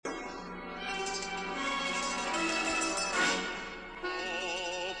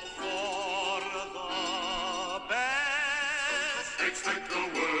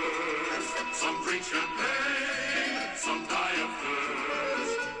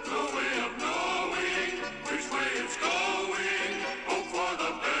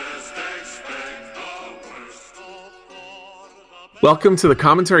Welcome to the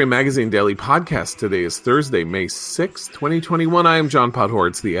Commentary Magazine Daily Podcast. Today is Thursday, May 6th, 2021. I am John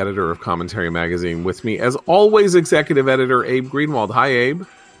Podhoretz, the editor of Commentary Magazine. With me, as always, executive editor Abe Greenwald. Hi, Abe.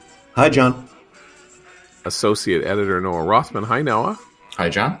 Hi, John. Associate editor Noah Rothman. Hi, Noah. Hi,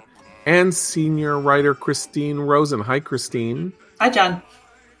 John. And senior writer Christine Rosen. Hi, Christine. Hi, John.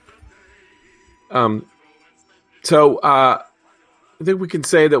 I think we can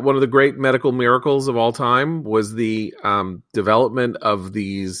say that one of the great medical miracles of all time was the development of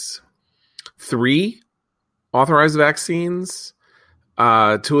these 3 authorized vaccines, 2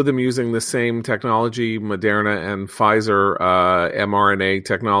 of them using the same technology, Moderna and Pfizer mRNA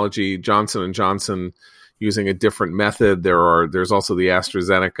technology, Johnson & Johnson using a different method. There's also the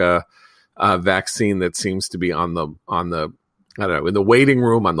AstraZeneca vaccine that seems to be on the I don't know, in the waiting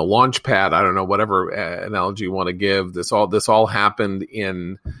room, on the launch pad, I don't know, whatever analogy you want to give. This all happened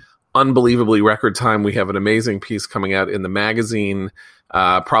in unbelievably record time. We have an amazing piece coming out in the magazine,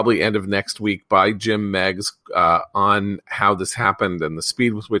 probably end of next week, by Jim Meggs on how this happened and the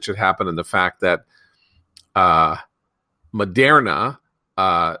speed with which it happened, and the fact that Moderna,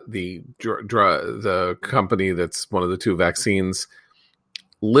 the company that's one of the 2 vaccines,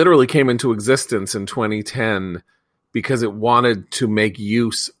 literally came into existence in 2010 because it wanted to make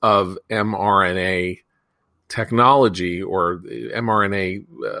use of mRNA technology or mRNA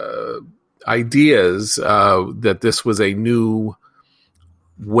ideas, that this was a new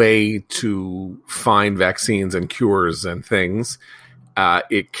way to find vaccines and cures and things.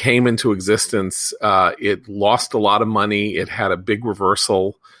 It came into existence. It lost a lot of money. It had a big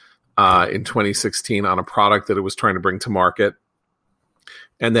reversal in 2016 on a product that it was trying to bring to market.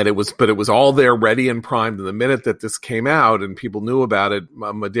 And that it was all there ready and primed. And the minute that this came out and people knew about it,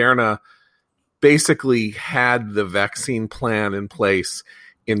 Moderna basically had the vaccine plan in place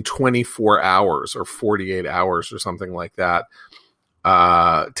in 24 hours or 48 hours or something like that.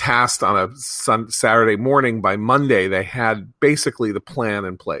 Tasked on a Saturday morning, by Monday, they had basically the plan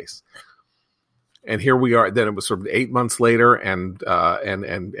in place. And here we are. Then it was sort of 8 months later, and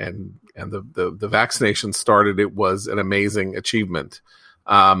the vaccination started. It was an amazing achievement.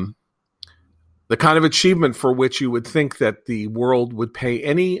 The kind of achievement for which you would think that the world would pay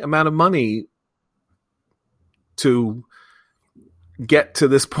any amount of money to get to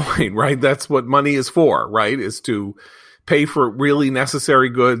this point, right? That's what money is for, right? Is to pay for really necessary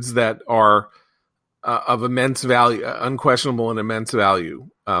goods that are of immense value, unquestionable and immense value,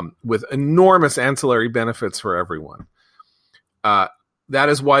 with enormous ancillary benefits for everyone. That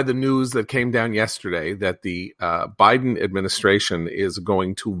is why the news that came down yesterday that the Biden administration is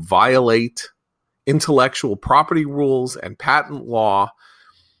going to violate intellectual property rules and patent law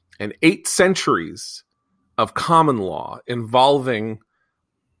and 8 centuries of common law involving,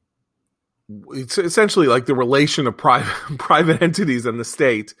 it's essentially like the relation of private entities and the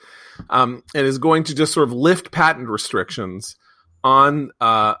state, and is going to just sort of lift patent restrictions on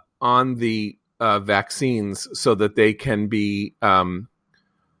the vaccines so that they can be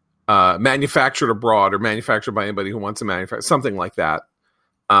manufactured abroad or manufactured by anybody who wants to manufacture, something like that,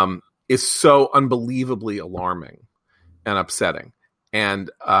 is so unbelievably alarming and upsetting. And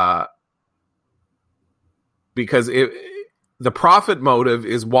because the profit motive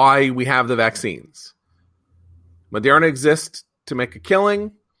is why we have the vaccines. Moderna exists to make a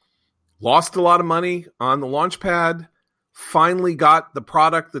killing, lost a lot of money on the launch pad, finally got the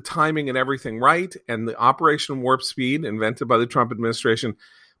product, the timing, and everything right, and the Operation Warp Speed, invented by the Trump administration,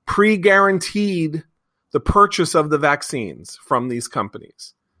 pre-guaranteed the purchase of the vaccines from these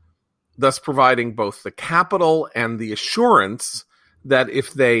companies, thus providing both the capital and the assurance that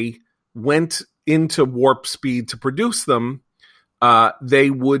if they went into warp speed to produce them,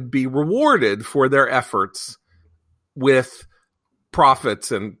 they would be rewarded for their efforts with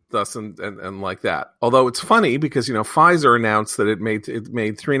profits and thus and like that. Although it's funny because, Pfizer announced that it made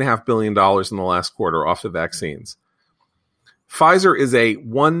 $3.5 billion in the last quarter off the vaccines. Pfizer is a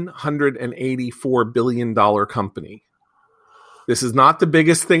 $184 billion company. This is not the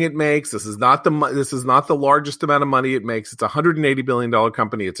biggest thing it makes. This is not the largest amount of money it makes. It's a $180 billion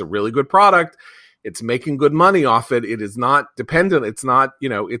company. It's a really good product. It's making good money off it. It is not dependent. It's not,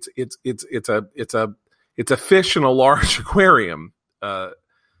 it's a fish in a large aquarium, the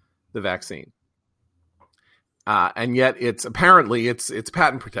vaccine. And yet it's apparently its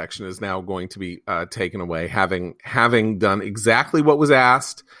patent protection is now going to be taken away, having done exactly what was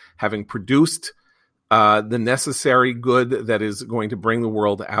asked, having produced the necessary good that is going to bring the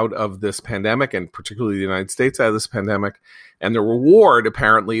world out of this pandemic, and particularly the United States out of this pandemic. And the reward,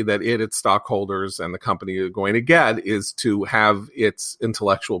 apparently, that its stockholders and the company are going to get is to have its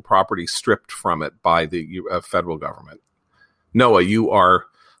intellectual property stripped from it by the federal government. Noah, you are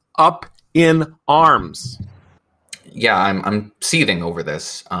up in arms. Yeah, I'm seething over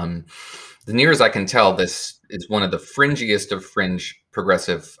this. As near as I can tell, this is one of the fringiest of fringe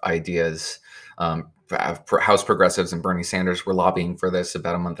progressive ideas. House progressives and Bernie Sanders were lobbying for this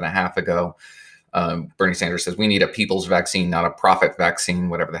about a month and a half ago. Bernie Sanders says we need a people's vaccine, not a profit vaccine,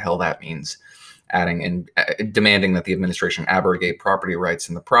 whatever the hell that means, adding and demanding that the administration abrogate property rights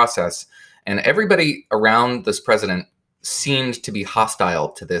in the process. And everybody around this president seemed to be hostile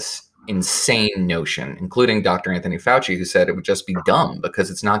to this insane notion, including Dr. Anthony Fauci, who said it would just be dumb because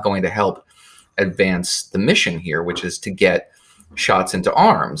it's not going to help advance the mission here, which is to get shots into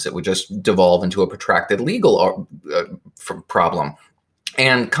arms. It would just devolve into a protracted legal problem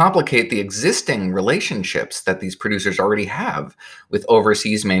and complicate the existing relationships that these producers already have with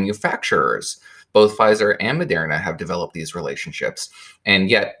overseas manufacturers. Both Pfizer and Moderna have developed these relationships, and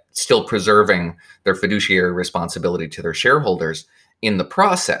yet still preserving their fiduciary responsibility to their shareholders in the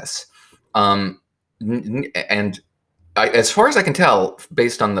process. As far as I can tell,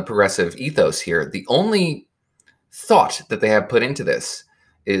 based on the progressive ethos here, the only thought that they have put into this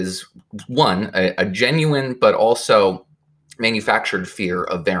is, one, a genuine but also manufactured fear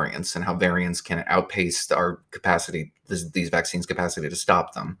of variants and how variants can outpace our capacity, these vaccines' capacity to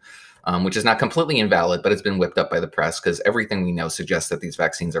stop them, which is not completely invalid, but it's been whipped up by the press because everything we know suggests that these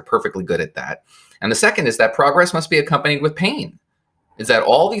vaccines are perfectly good at that. And the second is that progress must be accompanied with pain. Is that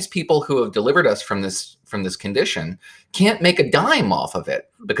all these people who have delivered us from this condition can't make a dime off of it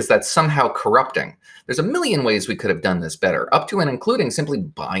because that's somehow corrupting. There's a million ways we could have done this better, up to and including simply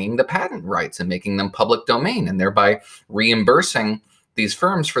buying the patent rights and making them public domain and thereby reimbursing these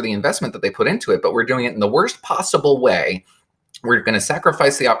firms for the investment that they put into it. But we're doing it in the worst possible way. We're going to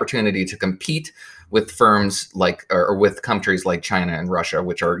sacrifice the opportunity to compete with firms like, or with countries like China and Russia,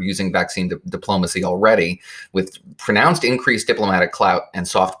 which are using vaccine diplomacy already, with pronounced increased diplomatic clout and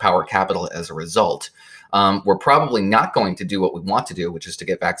soft power capital as a result. We're probably not going to do what we want to do, which is to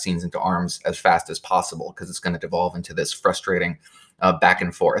get vaccines into arms as fast as possible, because it's going to devolve into this frustrating back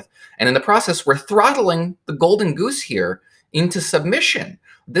and forth. And in the process, we're throttling the golden goose here into submission.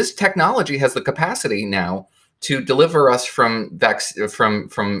 This technology has the capacity now to deliver us from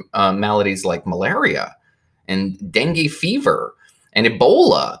maladies like malaria and dengue fever and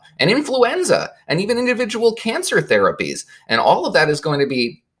Ebola and influenza and even individual cancer therapies. And all of that is going to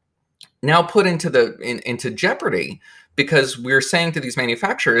be now put into jeopardy because we're saying to these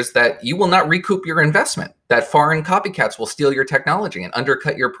manufacturers that you will not recoup your investment, that foreign copycats will steal your technology and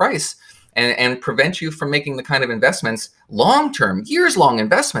undercut your price and prevent you from making the kind of investments, long-term, years-long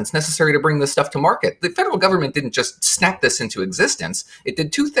investments necessary to bring this stuff to market. The federal government didn't just snap this into existence. It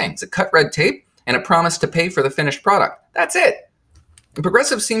did two things. It cut red tape and it promised to pay for the finished product. That's it. The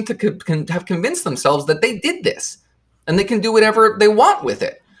progressives seem to have convinced themselves that they did this and they can do whatever they want with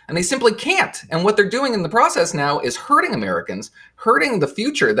it. And they simply can't. And what they're doing in the process now is hurting Americans, hurting the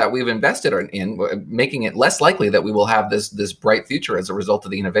future that we've invested in, making it less likely that we will have this bright future as a result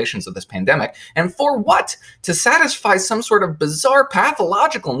of the innovations of this pandemic. And for what? To satisfy some sort of bizarre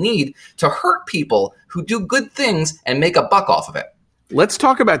pathological need to hurt people who do good things and make a buck off of it. Let's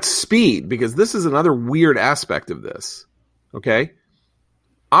talk about speed, because this is another weird aspect of this. Okay?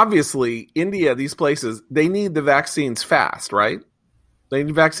 Obviously, India, these places, they need the vaccines fast, right? They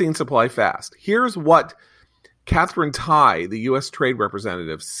need vaccine supply fast. Here's what Catherine Tai, the U.S. Trade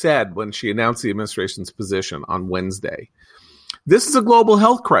Representative, said when she announced the administration's position on Wednesday. This is a global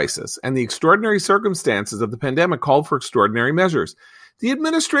health crisis, and the extraordinary circumstances of the pandemic called for extraordinary measures. The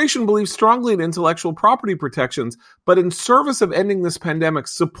administration believes strongly in intellectual property protections, but in service of ending this pandemic,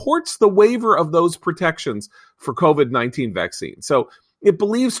 supports the waiver of those protections for COVID-19 vaccines. So it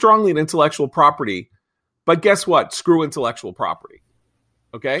believes strongly in intellectual property, but guess what? Screw intellectual property.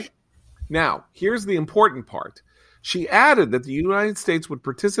 Okay? Now, here's the important part. She added that the United States would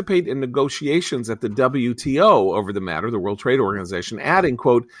participate in negotiations at the WTO over the matter, the World Trade Organization, adding,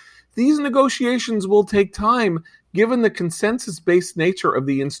 quote, "These negotiations will take time given the consensus-based nature of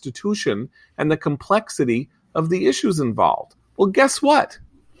the institution and the complexity of the issues involved." Well, guess what?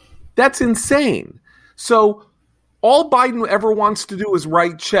 That's insane. So all Biden ever wants to do is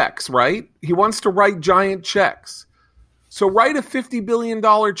write checks, right? He wants to write giant checks. So write a $50 billion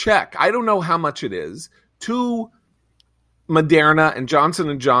check, I don't know how much it is, to Moderna and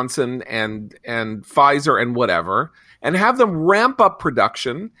Johnson & Johnson and Pfizer and whatever, and have them ramp up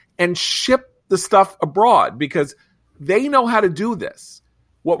production and ship the stuff abroad because they know how to do this.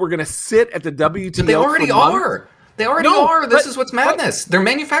 What, we're going to sit at the WTO But they already are. They already are. This is what's madness. But, they're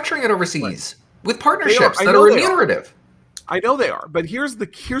manufacturing it overseas with partnerships that are remunerative. I know they are, but here's the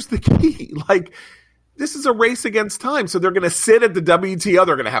key. Like, this is a race against time. So they're going to sit at the WTO.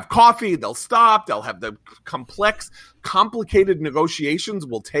 They're going to have coffee. They'll stop. They'll have the complicated negotiations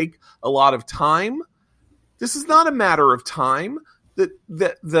will take a lot of time. This is not a matter of time.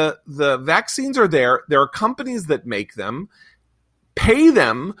 The vaccines are there. There are companies that make them. Pay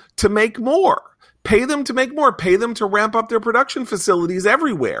them to make more. Pay them to make more. Pay them to ramp up their production facilities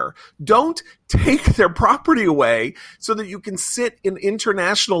everywhere. Don't take their property away so that you can sit in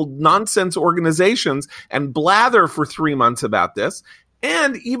international nonsense organizations and blather for 3 months about this.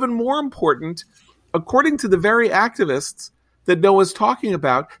 And even more important, according to the very activists that Noah's talking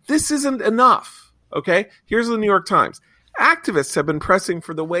about, this isn't enough. Okay? Here's the New York Times. Activists have been pressing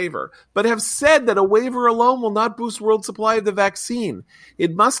for the waiver, but have said that a waiver alone will not boost world supply of the vaccine.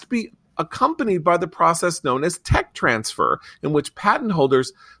 It must be accompanied by the process known as tech transfer, in which patent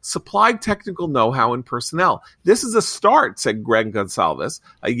holders supply technical know-how and personnel. This is a start, said Greg Gonsalves,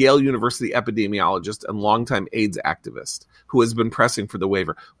 a Yale University epidemiologist and longtime AIDS activist, who has been pressing for the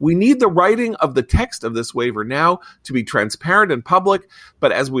waiver. We need the writing of the text of this waiver now to be transparent and public,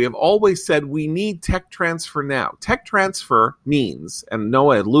 but as we have always said, we need tech transfer now. Tech transfer means, and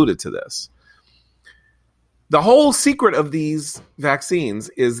Noah alluded to this, the whole secret of these vaccines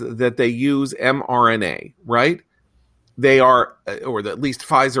is that they use mRNA, right? They are, or at least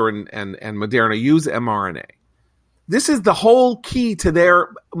Pfizer and Moderna use mRNA. This is the whole key to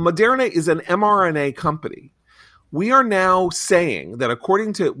Moderna is an mRNA company. We are now saying that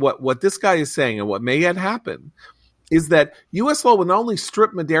according to what this guy is saying and what may yet happen, is that U.S. law will not only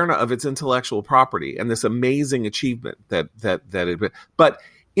strip Moderna of its intellectual property and this amazing achievement but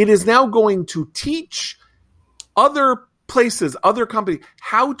it is now going to teach other places, other companies,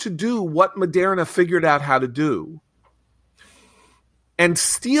 how to do what Moderna figured out how to do and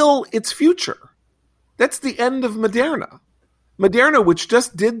steal its future. That's the end of Moderna. Moderna, which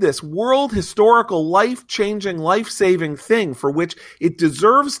just did this world historical, life-changing, life-saving thing for which it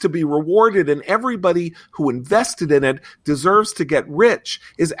deserves to be rewarded and everybody who invested in it deserves to get rich,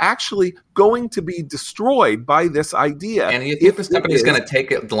 is actually going to be destroyed by this idea. And you think this company is going to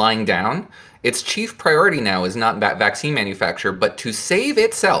take it lying down? Its chief priority now is not vaccine manufacture, but to save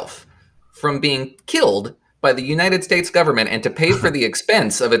itself from being killed by the United States government and to pay for the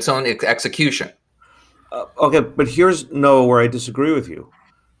expense of its own execution. Okay, but here's where I disagree with you.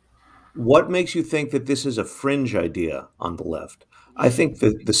 What makes you think that this is a fringe idea on the left? I think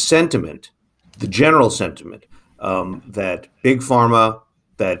that the sentiment, the general sentiment, that big pharma,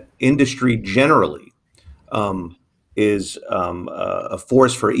 that industry generally is a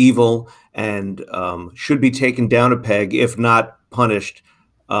force for evil and should be taken down a peg, if not punished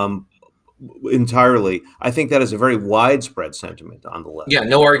entirely. I think that is a very widespread sentiment on the left. Yeah,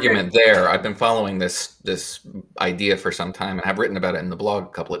 no argument there. I've been following this idea for some time and have written about it in the blog a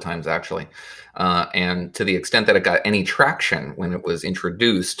couple of times, actually. And to the extent that it got any traction when it was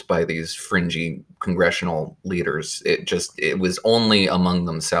introduced by these fringy congressional leaders, it was only among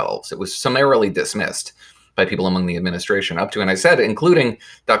themselves. It was summarily dismissed by people among the administration up to, and I said, including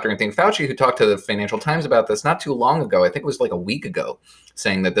Dr. Anthony Fauci, who talked to the Financial Times about this not too long ago. I think it was like a week ago,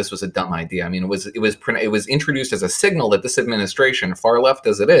 saying that this was a dumb idea. I mean, it was introduced as a signal that this administration, far left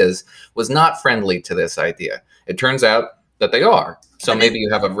as it is, was not friendly to this idea. It turns out that they are. So maybe you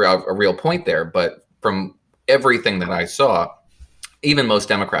have a real point there, but from everything that I saw, even most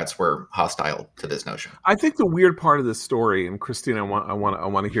Democrats were hostile to this notion. I think the weird part of this story, and Christine, I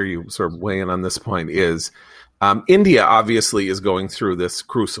want to hear you sort of weigh in on this point, is India obviously is going through this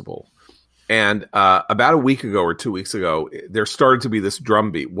crucible. And about a week ago or 2 weeks ago, there started to be this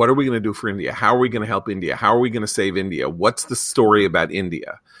drumbeat. What are we going to do for India? How are we going to help India? How are we going to save India? What's the story about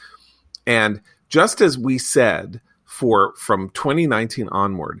India? And just as we said from 2019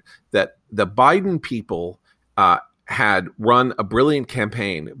 onward, that the Biden people had run a brilliant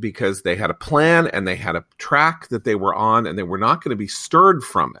campaign because they had a plan and they had a track that they were on and they were not going to be stirred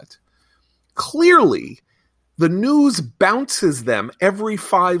from it. Clearly, the news bounces them every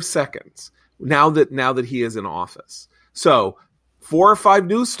 5 seconds now that he is in office. So 4 or 5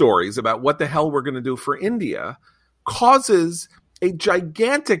 news stories about what the hell we're going to do for India causes a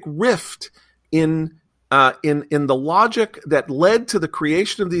gigantic rift in the logic that led to the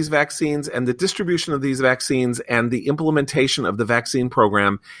creation of these vaccines and the distribution of these vaccines and the implementation of the vaccine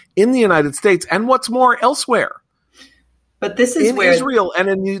program in the United States and what's more elsewhere. But this is in Israel and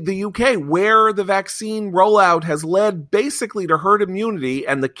in the UK, where the vaccine rollout has led basically to herd immunity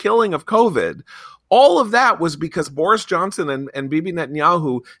and the killing of COVID. All of that was because Boris Johnson and Bibi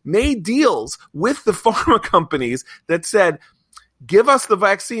Netanyahu made deals with the pharma companies that said, give us the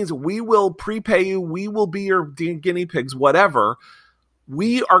vaccines. We will prepay you. We will be your guinea pigs, whatever.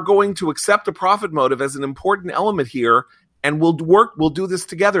 we are going to accept a profit motive as an important element here, and we'll do this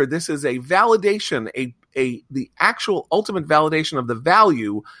together. This is a validation, the actual ultimate validation of the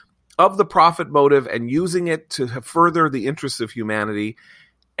value of the profit motive and using it to further the interests of humanity.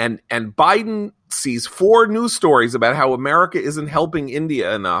 And Biden sees 4 news stories about how America isn't helping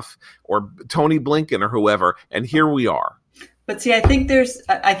India enough, or Tony Blinken or whoever, and here we are. But see, I think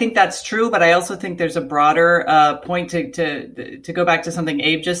that's true, but I also think there's a broader point to go back to something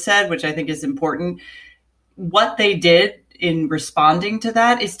Abe just said, which I think is important. What they did in responding to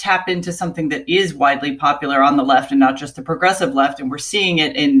that is tap into something that is widely popular on the left and not just the progressive left. And we're seeing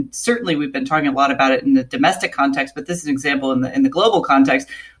it certainly we've been talking a lot about it in the domestic context, but this is an example in the global context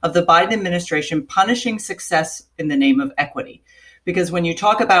of the Biden administration punishing success in the name of equity. Because when you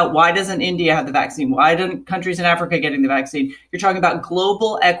talk about why doesn't India have the vaccine, why don't countries in Africa getting the vaccine, you're talking about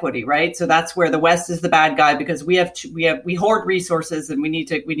global equity, right? So that's where the West is the bad guy, because we hoard resources and we need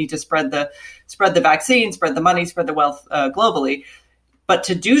to spread the vaccine, spread the money, spread the wealth globally. But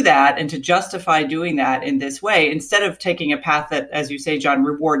to do that and to justify doing that in this way, instead of taking a path that, as you say, John,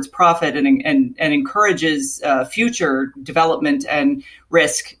 rewards profit and encourages future development and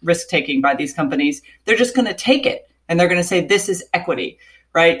risk taking by these companies, they're just going to take it. And they're going to say, this is equity,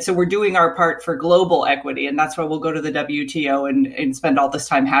 right? So we're doing our part for global equity. And that's why we'll go to the WTO and spend all this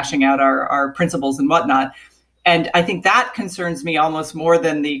time hashing out our principles and whatnot. And I think that concerns me almost more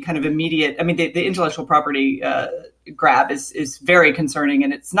than the kind of immediate, the intellectual property grab is very concerning.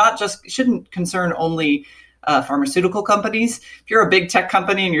 And it's not shouldn't concern only pharmaceutical companies. If you're a big tech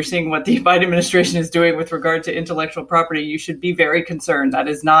company and you're seeing what the Biden administration is doing with regard to intellectual property, you should be very concerned. That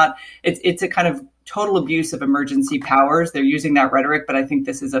is not, it's a kind of total abuse of emergency powers. They're using that rhetoric, but I think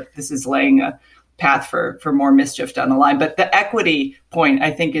this is laying a path for more mischief down the line. But the equity point,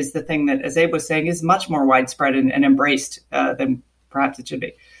 I think, is the thing that, as Abe was saying, is much more widespread and embraced than perhaps it should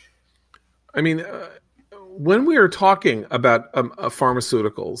be. When we are talking about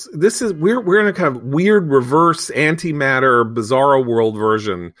pharmaceuticals, we're in a kind of weird reverse antimatter bizarro world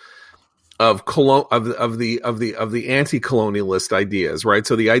version of the anti-colonialist ideas, right?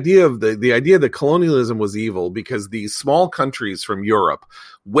 So the idea that colonialism was evil because these small countries from Europe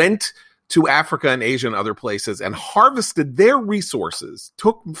went to Africa and Asia and other places and harvested their resources,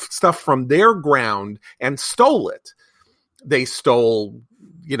 took stuff from their ground and stole it. They stole,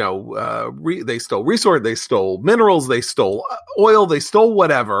 they stole resource, they stole minerals, they stole oil, they stole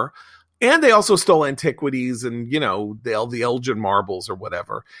whatever. And they also stole antiquities and, the Elgin marbles or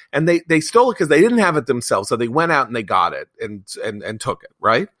whatever. And they stole it because they didn't have it themselves. So they went out and they got it and took it,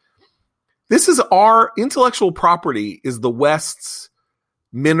 right? This is our intellectual property is the West's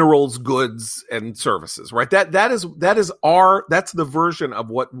minerals, goods, and services, right? That's the version of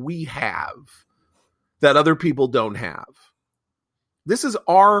what we have that other people don't have. This is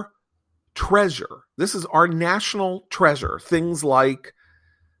our treasure. This is our national treasure. Things like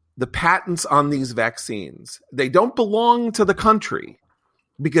the patents on these vaccines. They don't belong to the country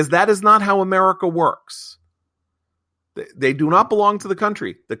because that is not how America works. They do not belong to the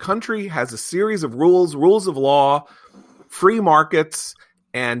country. The country has a series of rules of law, free markets,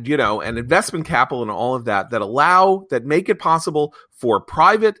 and investment capital and all of that make it possible for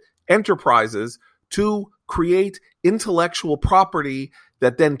private enterprises to create intellectual property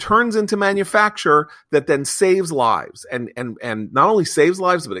that then turns into manufacture that then saves lives and not only saves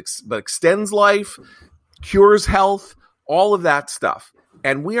lives, but extends life, cures health, all of that stuff.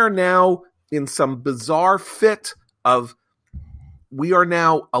 And we are now in some bizarre fit of we are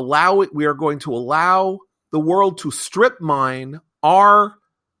going to allow the world to strip mine our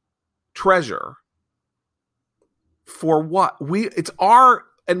treasure for what?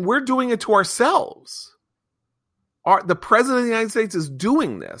 And we're doing it to ourselves. The president of the United States is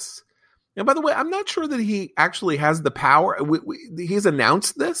doing this. And by the way, I'm not sure that he actually has the power. He's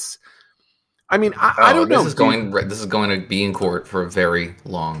announced this. I don't know. This is going to be in court for a very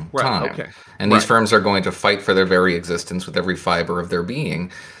long time. Okay. And these firms are going to fight for their very existence with every fiber of their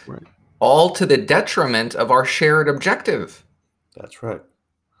being, right, all to the detriment of our shared objective. That's right.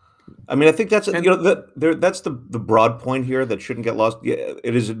 I think that's that's the broad point here that shouldn't get lost. Yeah,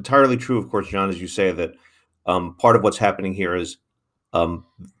 it is entirely true, of course, John, as you say, that part of what's happening here is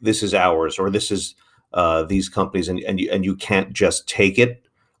this is ours, or this is these companies, and you can't just take it.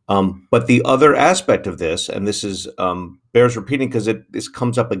 But the other aspect of this, and this is bears repeating because this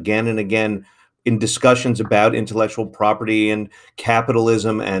comes up again and again in discussions about intellectual property and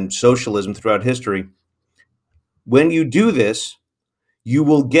capitalism and socialism throughout history. When you do this, you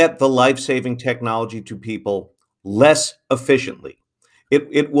will get the life-saving technology to people less efficiently.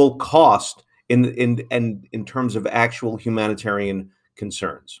 It will cost in terms of actual humanitarian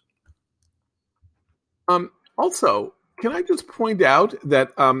concerns. Also, can I just point out that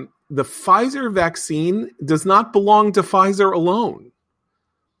the Pfizer vaccine does not belong to Pfizer alone.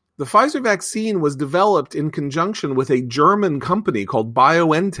 The Pfizer vaccine was developed in conjunction with a German company called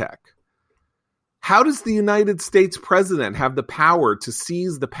BioNTech. How does the United States president have the power to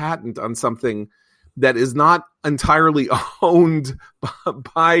seize the patent on something that is not entirely owned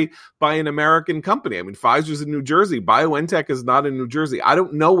by an American company? I mean, Pfizer's in New Jersey. BioNTech is not in New Jersey. I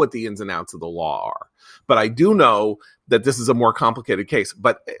don't know what the ins and outs of the law are, but I do know that this is a more complicated case.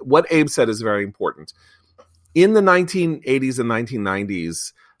 But what Abe said is very important. In the 1980s and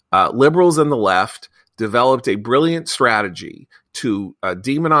 1990s, liberals and the left developed a brilliant strategy to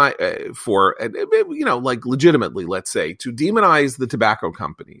demonize, legitimately, let's say, to demonize the tobacco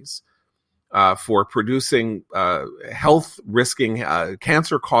companies for producing health-risking,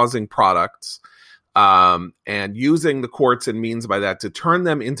 cancer-causing products, and using the courts and means by that to turn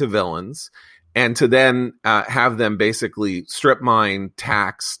them into villains, and to then have them basically strip mine,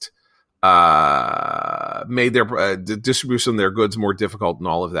 taxed, made their distribution of their goods more difficult and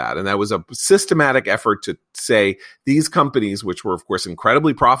all of that. And that was a systematic effort to say these companies, which were of course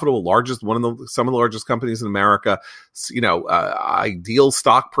incredibly profitable, some of the largest companies in America, ideal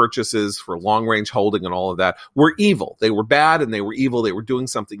stock purchases for long range holding and all of that, were evil. They were bad and they were evil. They were doing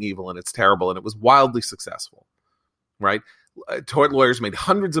something evil and it's terrible. And it was wildly successful, right? Tort lawyers made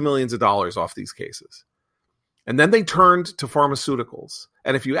hundreds of millions of dollars off these cases. And then they turned to pharmaceuticals.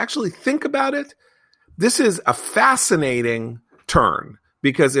 And if you actually think about it, this is a fascinating turn,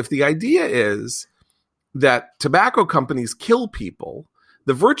 because if the idea is that tobacco companies kill people,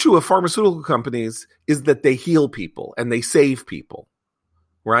 the virtue of pharmaceutical companies is that they heal people and they save people,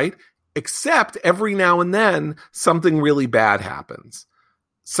 right? Except every now and then something really bad happens.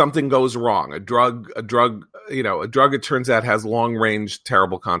 Something goes wrong. A drug, it turns out has long range,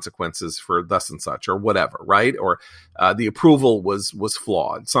 terrible consequences for thus and such or whatever, right? Or the approval was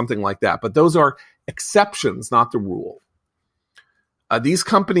flawed, something like that. But those are exceptions, not the rule. These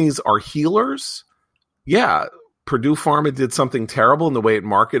companies are healers. Yeah, Purdue Pharma did something terrible in the way it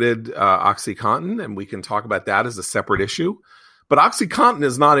marketed OxyContin, and we can talk about that as a separate issue. But OxyContin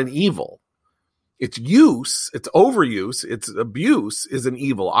is not an evil. Its use, its overuse, its abuse is an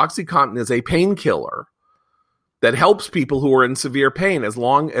evil. OxyContin is a painkiller that helps people who are in severe pain as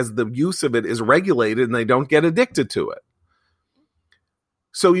long as the use of it is regulated and they don't get addicted to it.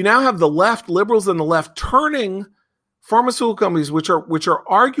 So you now have the left, liberals and the left, turning pharmaceutical companies, which are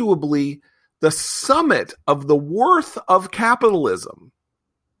arguably the summit of the worth of capitalism.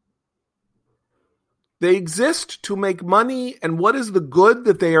 They exist to make money, and what is the good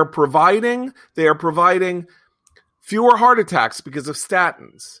that they are providing? They are providing fewer heart attacks because of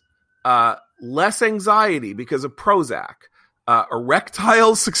statins, less anxiety because of Prozac,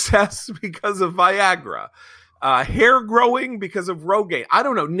 erectile success because of Viagra, hair growing because of Rogaine. I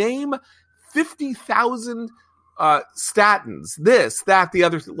don't know, name 50,000 statins, this, that, the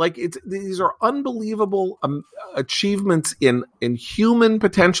other. These are unbelievable achievements in human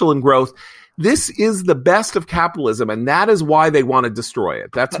potential and growth. This is the best of capitalism, and that is why they want to destroy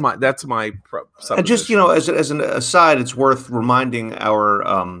it. That's my and just, as an aside, it's worth reminding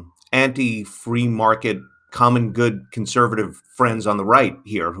our anti-free market, common good conservative friends on the right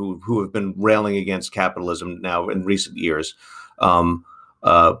here who have been railing against capitalism now in recent years.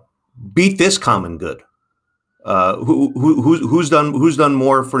 Beat this common good. Who's done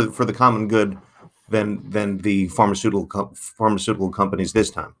more for the common good than the pharmaceutical companies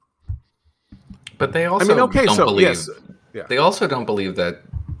this time? But they also don't believe. Yes. Yeah. They also don't believe that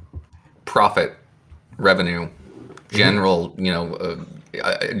profit, revenue, general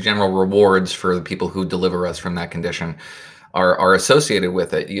rewards for the people who deliver us from that condition are associated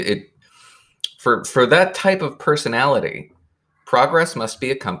with it. For that type of personality, progress must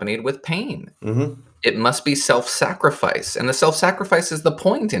be accompanied with pain. Mm-hmm. It must be self-sacrifice, and the self-sacrifice is the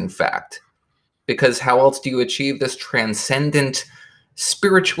point, in fact, because how else do you achieve this transcendent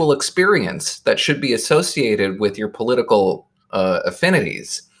spiritual experience that should be associated with your political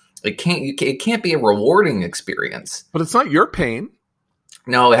affinities? It can't be a rewarding experience. But it's not your pain.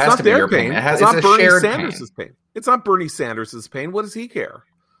 No, it has to be your pain. It's not Bernie Sanders' pain. It's not Bernie Sanders' pain. What does he care?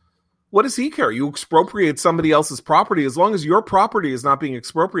 What does he care? You expropriate somebody else's property as long as your property is not being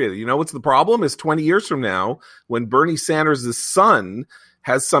expropriated. You know what's the problem? Is 20 years from now, when Bernie Sanders' son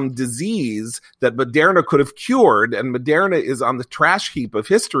has some disease that Moderna could have cured, and Moderna is on the trash heap of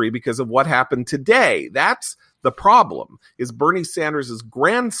history because of what happened today. That's the problem, is Bernie Sanders'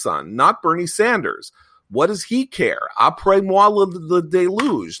 grandson, not Bernie Sanders, What does he care? Après-moi le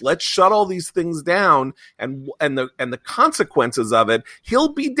déluge. Let's shut all these things down, and the consequences of it,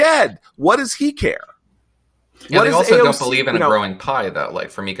 he'll be dead. What does he care? Yeah, they also don't believe in a growing pie, though,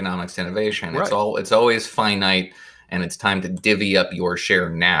 like from economics to innovation. Right. It's always finite, and it's time to divvy up your share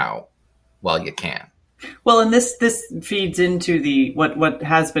now while you can. Well, and this feeds into the what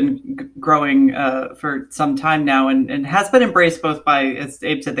has been growing for some time now, and has been embraced both by, as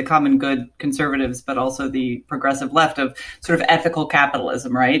Abe said, the common good conservatives, but also the progressive left, of sort of ethical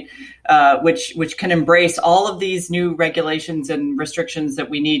capitalism, right? Which can embrace all of these new regulations and restrictions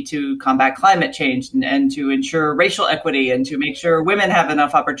that we need to combat climate change and to ensure racial equity and to make sure women have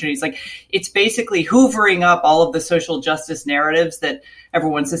enough opportunities. Like, it's basically hoovering up all of the social justice narratives that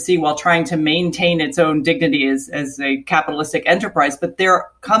everyone wants to see while trying to maintain its own dignity as a capitalistic enterprise. But there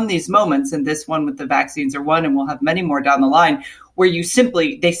come these moments, and this one with the vaccines are one, and we'll have many more down the line, where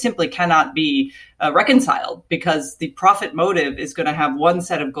they simply cannot be reconciled, because the profit motive is going to have one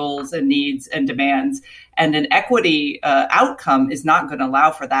set of goals and needs and demands, and an equity outcome is not going to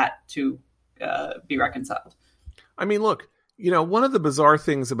allow for that to be reconciled. I mean, look, one of the bizarre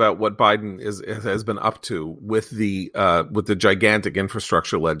things about what Biden has been up to with the gigantic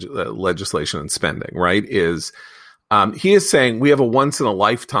infrastructure legislation and spending, right, is he is saying we have a once in a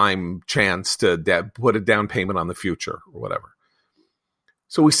lifetime chance to put a down payment on the future or whatever.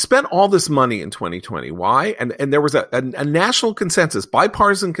 So we spent all this money in 2020. Why? And there was a national consensus,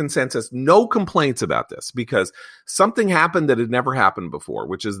 bipartisan consensus, no complaints about this, because something happened that had never happened before,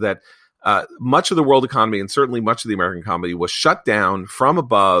 which is that much of the world economy, and certainly much of the American economy, was shut down from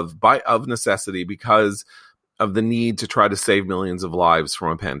above of necessity because of the need to try to save millions of lives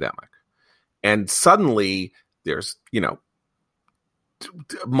from a pandemic. And suddenly there's,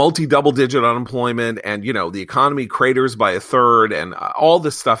 multi-double digit unemployment, and, the economy craters by a third, and all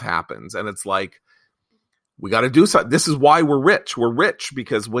this stuff happens. And it's like, we got to do something. This is why we're rich. We're rich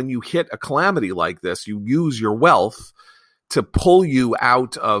because when you hit a calamity like this, you use your wealth to pull you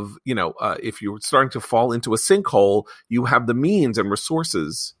out of, if you're starting to fall into a sinkhole, you have the means and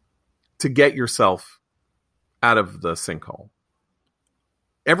resources to get yourself out of the sinkhole.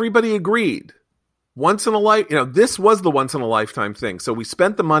 Everybody agreed. Once in a life, this was the once in a lifetime thing. So we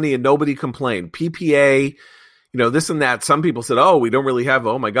spent the money and nobody complained. PPA, this and that. Some people said, oh, we don't really have,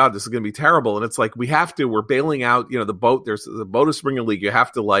 oh my God, this is going to be terrible. And it's like, we're bailing out, the boat. There's the boat is spring a leak. You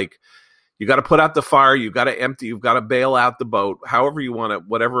have to you got to put out the fire. You got to empty. You've got to bail out the boat. However you want it,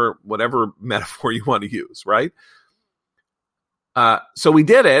 whatever metaphor you want to use, right? So we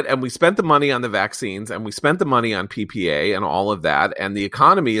did it, and we spent the money on the vaccines, and we spent the money on PPA and all of that. And the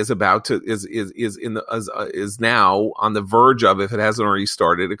economy is is now on the verge of, if it hasn't already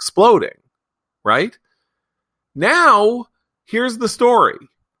started, exploding. Right now, here's the story.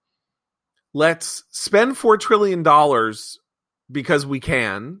 Let's spend $4 trillion because we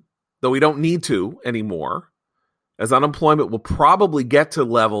can, though we don't need to anymore, as unemployment will probably get to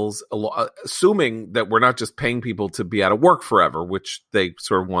levels, assuming that we're not just paying people to be out of work forever, which they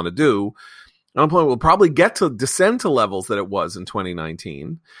sort of want to do. Unemployment will probably descend to levels that it was in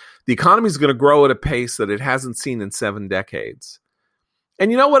 2019. The economy is going to grow at a pace that it hasn't seen in 7 decades. And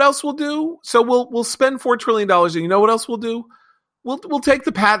you know what else we'll do? So we'll spend $4 trillion, and you know what else we'll do? We'll take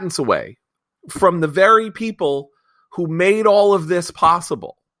the patents away from the very people who made all of this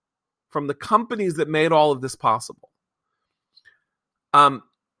possible, from the companies that made all of this possible.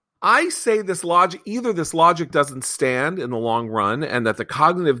 I say this logic doesn't stand in the long run, and that the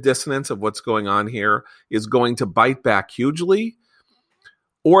cognitive dissonance of what's going on here is going to bite back hugely,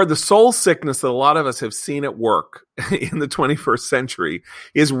 or the soul sickness that a lot of us have seen at work in the 21st century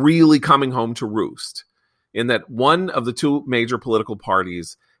is really coming home to roost, in that one of the two major political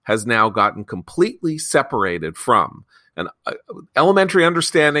parties has now gotten completely separated from an elementary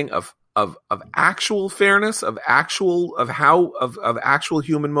understanding of actual fairness, of actual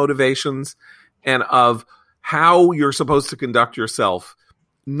human motivations, and of how you're supposed to conduct yourself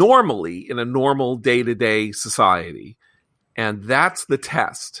normally in a normal day-to-day society. And that's the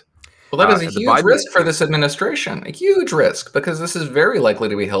test. Well, that is a huge risk for this administration, a huge risk, because this is very likely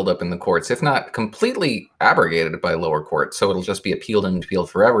to be held up in the courts, if not completely abrogated by lower courts. So it'll just be appealed and appealed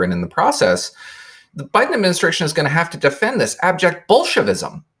forever. And in the process, the Biden administration is going to have to defend this abject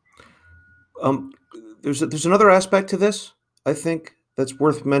Bolshevism. There's another aspect to this, I think, that's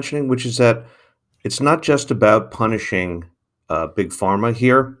worth mentioning, which is that it's not just about punishing big pharma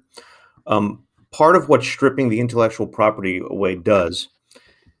here. Part of what stripping the intellectual property away does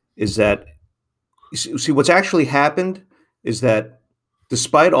is that, see, what's actually happened is that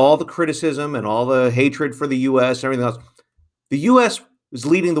despite all the criticism and all the hatred for the U.S. and everything else, the U.S. is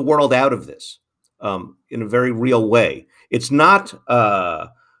leading the world out of this. in a very real way. It's not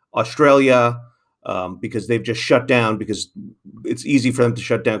Australia because they've just shut down because it's easy for them to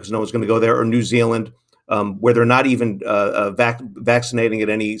shut down because no one's going to go there, or New Zealand, where they're not even vaccinating at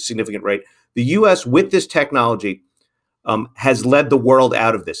any significant rate. The U.S. with this technology has led the world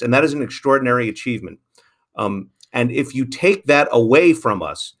out of this, and that is an extraordinary achievement. And if you take that away from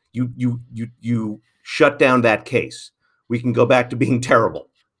us, you shut down that case. We can go back to being terrible.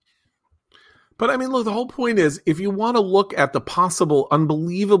 But I mean, look, the whole point is, if you want to look at the possible,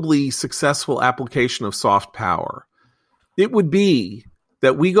 unbelievably successful application of soft power, it would be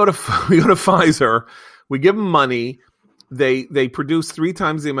that we go to Pfizer, we give them money, they produce 3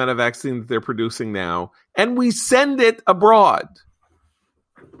 times the amount of vaccine that they're producing now, and we send it abroad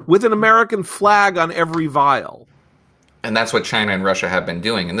with an American flag on every vial. And that's what China and Russia have been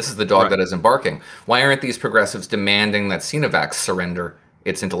doing. And this is the dog that is embarking. Why aren't these progressives demanding that Sinovac surrender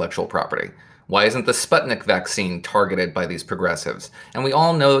its intellectual property? Why isn't the Sputnik vaccine targeted by these progressives? And we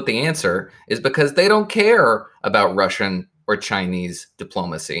all know that the answer is because they don't care about Russian or Chinese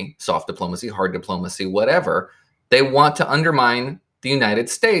diplomacy, soft diplomacy, hard diplomacy, whatever. They want to undermine the United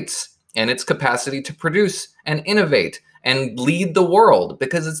States and its capacity to produce and innovate and lead the world,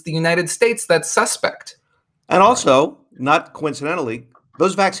 because it's the United States that's suspect. And also, not coincidentally,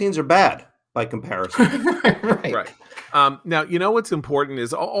 those vaccines are bad by comparison. Right. Now, you know what's important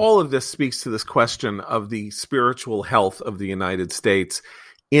is all of this speaks to this question of the spiritual health of the United States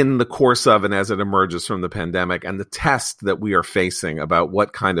in the course of and as it emerges from the pandemic, and the test that we are facing about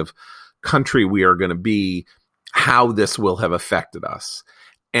what kind of country we are going to be, how this will have affected us.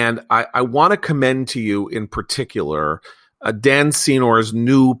 And I want to commend to you in particular Dan Senor's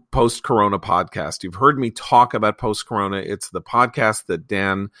new Post-Corona podcast. You've heard me talk about Post-Corona. It's the podcast that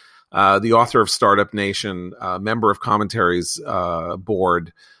Dan, the author of Startup Nation, member of Commentary's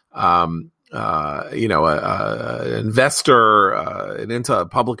board, investor, a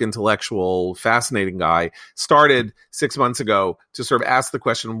public intellectual, fascinating guy, started 6 months ago to sort of ask the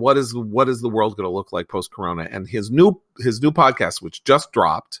question, what is the world going to look like post-Corona? And his new podcast, which just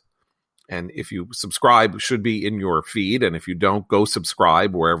dropped, and if you subscribe, should be in your feed. And if you don't, go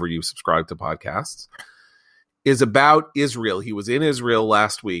subscribe wherever you subscribe to podcasts, is about Israel. He was in Israel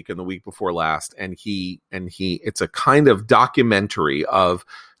last week and the week before last. And it's a kind of documentary of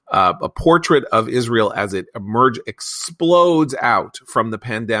a portrait of Israel as it explodes out from the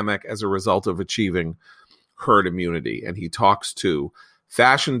pandemic as a result of achieving herd immunity. And he talks to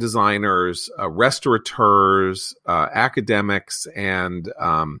fashion designers, restaurateurs, academics, and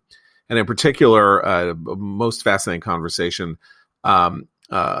in particular, most fascinating conversation,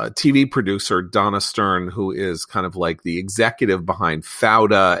 TV producer Donna Stern, who is kind of like the executive behind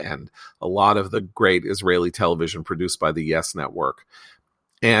Fauda and a lot of the great Israeli television produced by the Yes Network.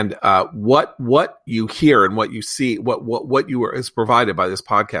 And what you hear and what you see, is provided by this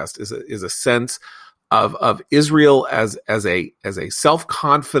podcast is a sense of Israel as a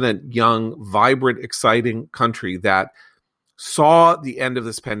self-confident, young, vibrant, exciting country that saw the end of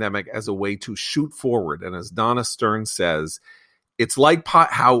this pandemic as a way to shoot forward. And as Donna Stern says, it's like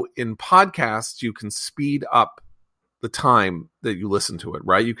how in podcasts you can speed up the time that you listen to it,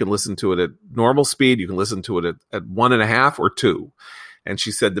 right? You can listen to it at normal speed. You can listen to it at 1.5 or 2. And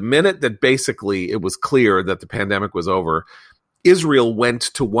she said the minute that basically it was clear that the pandemic was over, Israel went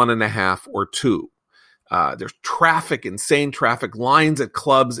to 1.5 or 2. There's traffic, insane traffic, lines at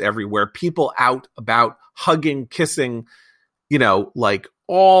clubs everywhere, people out about hugging, kissing, like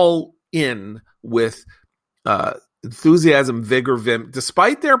all in with enthusiasm, vigor, vim,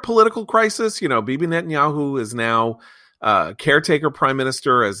 despite their political crisis. Bibi Netanyahu is now caretaker prime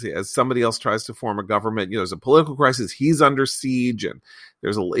minister as somebody else tries to form a government. There's a political crisis. He's under siege, and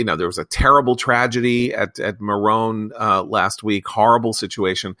there was a terrible tragedy at Meron last week. Horrible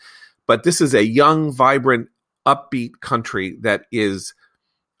situation. But this is a young, vibrant, upbeat country that is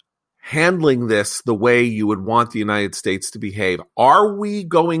handling this the way you would want the United States to behave. Are we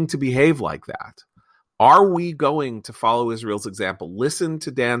going to behave like that? Are we going to follow Israel's example? Listen to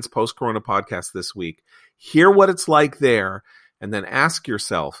Dan's Post-Corona podcast this week. Hear what it's like there, and then ask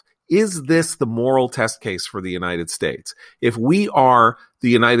yourself, is this the moral test case for the United States? If we are the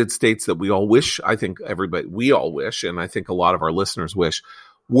United States that we all wish, I think we all wish, and I think a lot of our listeners wish,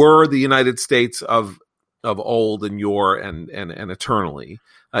 were the United States of old and yore and eternally,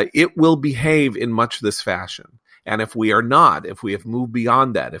 it will behave in much this fashion. And if we are not, if we have moved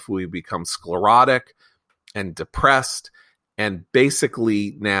beyond that, if we become sclerotic and depressed and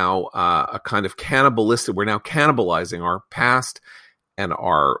basically now a kind of cannibalistic, we're now cannibalizing our past and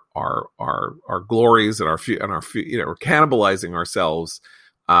our glories and we're cannibalizing ourselves.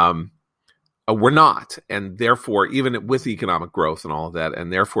 We're not. And therefore, even with economic growth and all of that,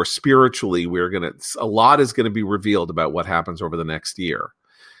 and therefore spiritually, a lot is going to be revealed about what happens over the next year.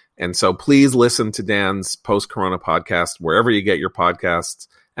 And so please listen to Dan's Post-Corona podcast, wherever you get your podcasts,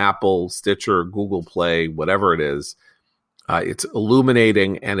 Apple, Stitcher, Google Play, whatever it is. It's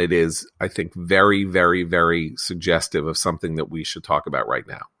illuminating, and it is, I think, very, very, very suggestive of something that we should talk about right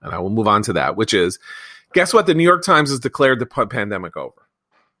now. And I will move on to that, which is, guess what? The New York Times has declared the pandemic over.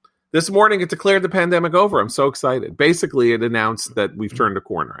 This morning, it declared the pandemic over. I'm so excited. Basically, it announced that we've turned a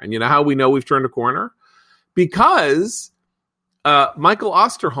corner. And you know how we know we've turned a corner? Because Michael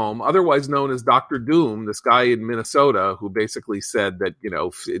Osterholm, otherwise known as Dr. Doom, this guy in Minnesota who basically said that,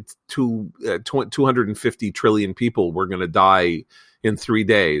 it's 250 trillion people were going to die in 3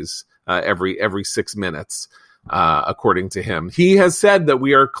 days, every 6 minutes, according to him. He has said that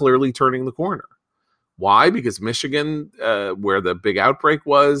we are clearly turning the corner. Why? Because Michigan, where the big outbreak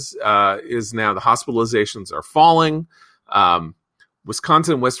was, is now the hospitalizations are falling.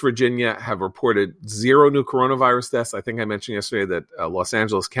 Wisconsin and West Virginia have reported 0 new coronavirus deaths. I think I mentioned yesterday that Los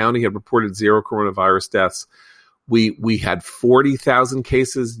Angeles County had reported 0 coronavirus deaths. We had 40,000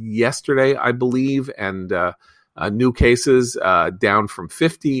 cases yesterday, I believe, and new cases down from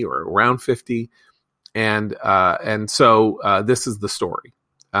 50 or around 50. And so this is the story.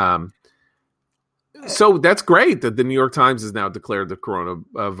 So that's great that the New York Times has now declared the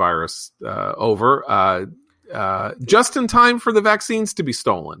coronavirus over, just in time for the vaccines to be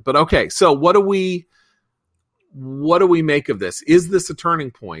stolen. But okay, so what do we make of this? Is this a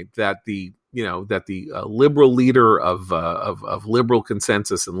turning point that the liberal leader of liberal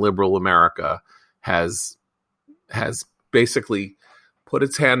consensus in liberal America has basically put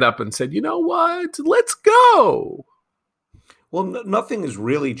its hand up and said, you know what, let's go? Well, nothing has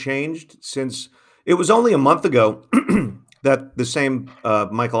really changed since. It was only a month ago that the same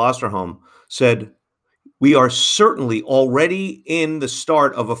Michael Osterholm said, we are certainly already in the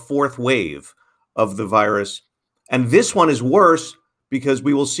start of a 4th wave of the virus. And this one is worse because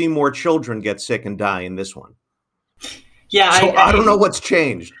we will see more children get sick and die in this one. Yeah, so I don't know what's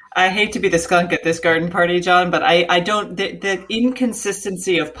changed. I hate to be the skunk at this garden party, John, but I don't. The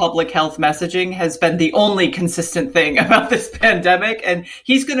inconsistency of public health messaging has been the only consistent thing about this pandemic, and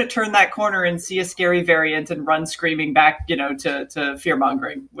he's going to turn that corner and see a scary variant and run screaming back, to fear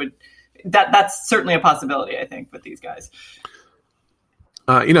mongering. That's certainly a possibility, I think, with these guys.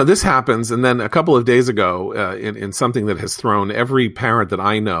 This happens, and then a couple of days ago, in something that has thrown every parent that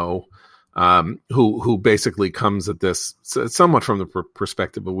I know, who basically comes at this somewhat from the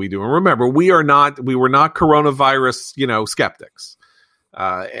perspective of we do. And remember, we were not coronavirus, skeptics.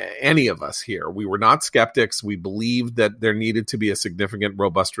 Any of us here, we were not skeptics. We believed that there needed to be a significant,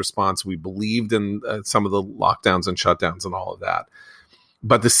 robust response. We believed in some of the lockdowns and shutdowns and all of that.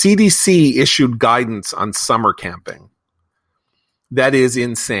 But the CDC issued guidance on summer camping. That is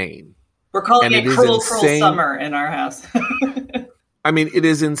insane. We're calling it cruel summer in our house. I mean, it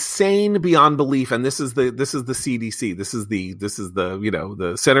is insane beyond belief, and this is the CDC. This is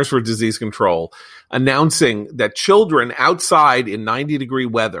the Centers for Disease Control announcing that children outside in 90-degree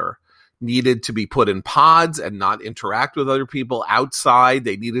weather needed to be put in pods and not interact with other people outside.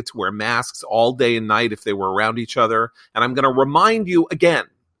 They needed to wear masks all day and night if they were around each other. And I'm going to remind you again.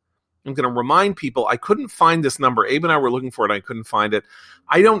 I'm going to remind people, I couldn't find this number. Abe and I were looking for it. I couldn't find it.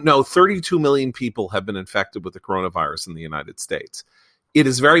 I don't know. 32 million people have been infected with the coronavirus in the United States. It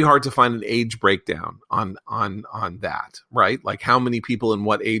is very hard to find an age breakdown on that, right? Like how many people in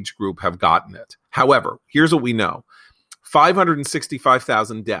what age group have gotten it. However, here's what we know.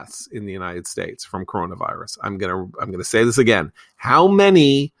 565,000 deaths in the United States from coronavirus. I'm going to say this again. How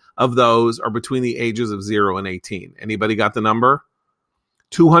many of those are between the ages of 0 and 18? Anybody got the number?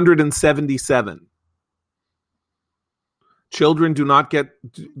 277. Children do not get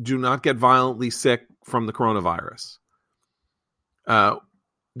violently sick from the coronavirus.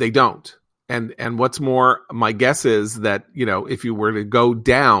 They don't. And what's more, my guess is that, if you were to go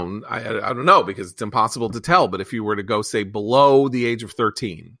down, I don't know, because it's impossible to tell, but if you were to go, say, below the age of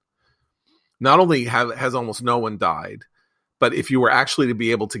 13, not only has almost no one died, but if you were actually to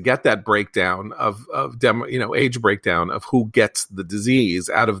be able to get that breakdown of age breakdown of who gets the disease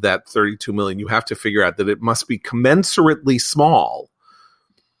out of that 32 million, you have to figure out that it must be commensurately small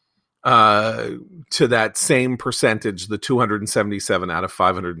to that same percentage, the 277 out of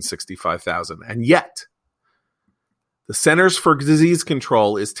 565,000. And yet, the Centers for Disease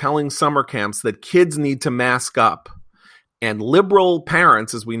Control is telling summer camps that kids need to mask up. And liberal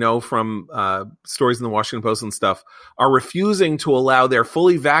parents, as we know from stories in the Washington Post and stuff, are refusing to allow their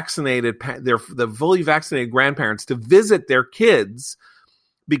fully vaccinated grandparents to visit their kids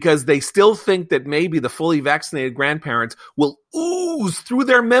because they still think that maybe the fully vaccinated grandparents will ooze through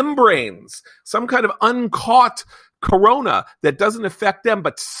their membranes some kind of uncaught corona that doesn't affect them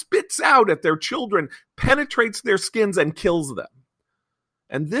but spits out at their children, penetrates their skins, and kills them.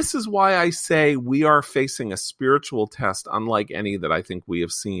 And this is why I say we are facing a spiritual test unlike any that I think we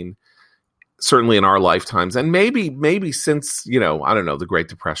have seen, certainly in our lifetimes, and maybe since, I don't know, the Great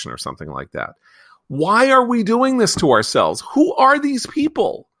Depression or something like that. Why are we doing this to ourselves? Who are these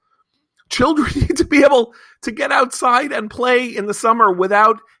people? Children need to be able to get outside and play in the summer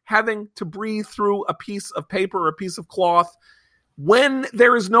without having to breathe through a piece of paper or a piece of cloth when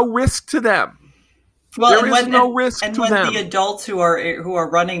there is no risk to them. Well, there is no risk and to when them. The adults who are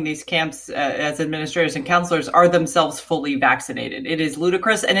running these camps as administrators and counselors are themselves fully vaccinated. It is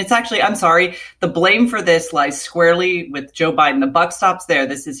ludicrous. And it's actually, I'm sorry, the blame for this lies squarely with Joe Biden. The buck stops there.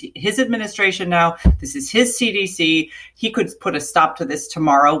 This is his administration now. This is his CDC. He could put a stop to this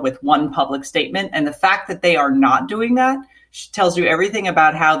tomorrow with one public statement. And the fact that they are not doing that tells you everything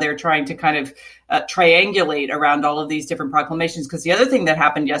about how they're trying to kind of triangulate around all of these different proclamations. Because the other thing that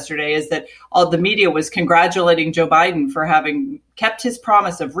happened yesterday is that all the media was congratulating Joe Biden for having kept his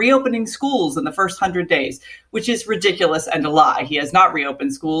promise of reopening schools in the first 100 days, which is ridiculous and a lie. He has not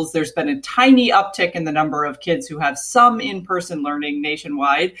reopened schools. There's been a tiny uptick in the number of kids who have some in-person learning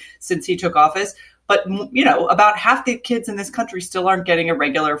nationwide since he took office. But, about half the kids in this country still aren't getting a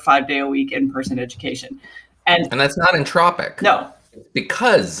regular 5-day-a-week in-person education. And that's not entropic. No.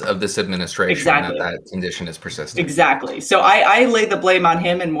 Because of this administration, exactly. that condition is persistent. Exactly. So I lay the blame on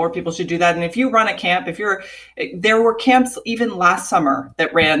him, and more people should do that. And if you run a camp, there were camps even last summer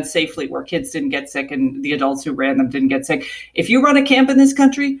that ran safely where kids didn't get sick and the adults who ran them didn't get sick. If you run a camp in this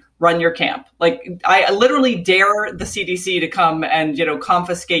country, run your camp. Like, I literally dare the CDC to come and,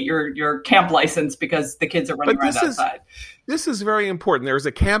 confiscate your camp license because the kids are running around outside. This is very important. There's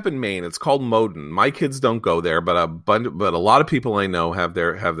a camp in Maine. It's called Moden. My kids don't go there, but a lot of people I know have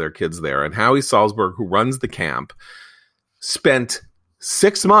their kids there. And Howie Salzberg, who runs the camp, spent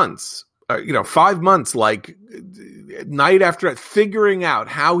 6 months, 5 months, like night after night, figuring out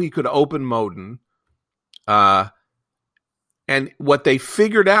how he could open Moden. And what they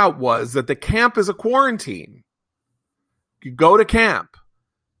figured out was that the camp is a quarantine. You go to camp,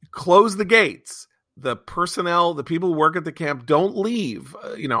 you close the gates. The personnel, the people who work at the camp don't leave.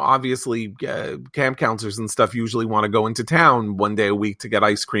 Obviously, camp counselors and stuff usually want to go into town one day a week to get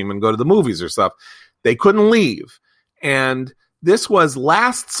ice cream and go to the movies or stuff. They couldn't leave. And this was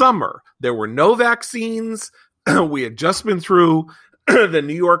last summer. There were no vaccines. We had just been through the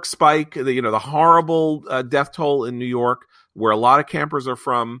New York spike, the horrible death toll in New York, where a lot of campers are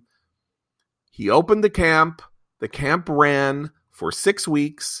from. He opened the camp. The camp ran for 6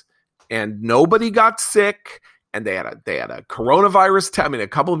 weeks. And nobody got sick, and they had a coronavirus tent. A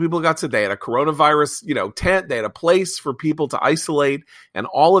couple of people got sick. They had a coronavirus, tent. They had a place for people to isolate and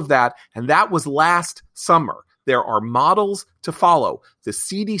all of that. And that was last summer. There are models to follow. The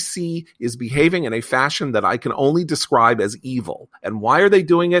CDC is behaving in a fashion that I can only describe as evil. And why are they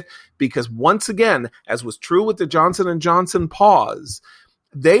doing it? Because once again, as was true with the Johnson & Johnson pause,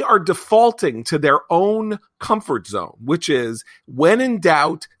 they are defaulting to their own comfort zone, which is when in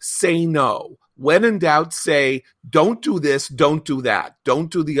doubt, say no. When in doubt, say, don't do this, don't do that.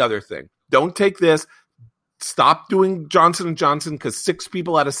 Don't do the other thing. Don't take this. Stop doing Johnson & Johnson because 6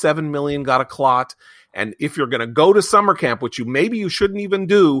 people out of 7 million got a clot. And if you're going to go to summer camp, which you shouldn't even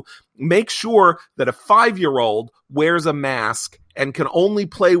do, make sure that a 5-year-old wears a mask and can only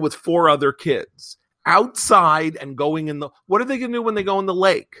play with 4 other kids. Outside and going in what are they going to do when they go in the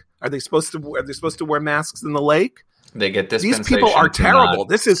lake? Are they supposed to wear masks in the lake? They get dispensation. These people are terrible.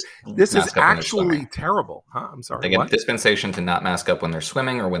 This is actually terrible. I'm sorry. They get dispensation to not mask up when they're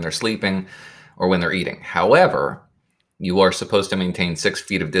swimming or when they're sleeping or when they're eating. However, you are supposed to maintain 6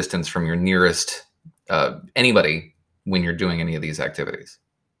 feet of distance from your nearest anybody when you're doing any of these activities.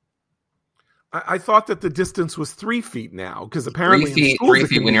 I thought that the distance was 3 feet now, because apparently 3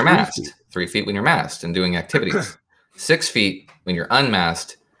 feet when you're masked. 3 feet when you're masked and doing activities. 6 feet when you're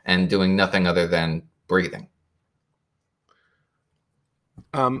unmasked and doing nothing other than breathing.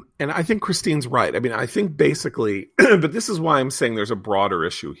 And I think Christine's right. I think basically, but this is why I'm saying there's a broader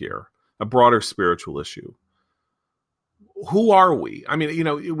issue here, a broader spiritual issue. Who are we?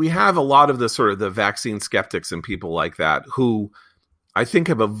 We have a lot of the sort of the vaccine skeptics and people like that who I think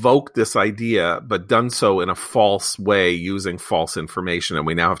have evoked this idea, but done so in a false way using false information. And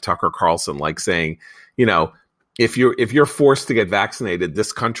we now have Tucker Carlson saying, if you're forced to get vaccinated,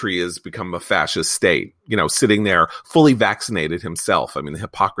 this country has become a fascist state, sitting there fully vaccinated himself. The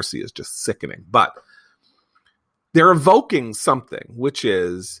hypocrisy is just sickening. But they're evoking something, which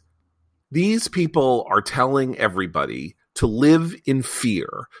is these people are telling everybody to live in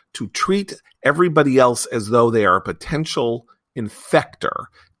fear, to treat everybody else as though they are a potential infector,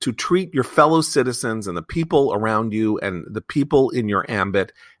 to treat your fellow citizens and the people around you and the people in your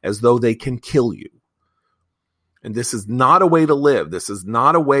ambit as though they can kill you. And this is not a way to live. This is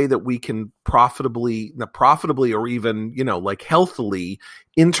not a way that we can profitably or even, like healthily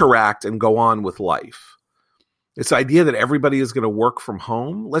interact and go on with life. This idea that everybody is going to work from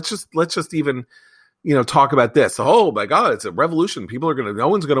home. Let's just even, talk about this. Oh my God, it's a revolution. No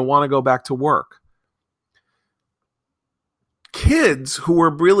one's going to want to go back to work. Kids who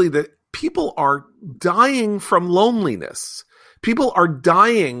are people are dying from loneliness. People are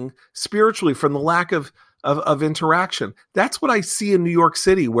dying spiritually from the lack of interaction. That's what I see in New York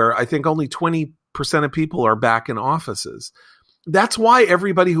City, where I think only 20% of people are back in offices. That's why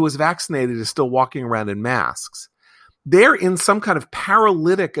everybody who is vaccinated is still walking around in masks. They're in some kind of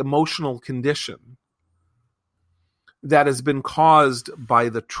paralytic emotional condition that has been caused by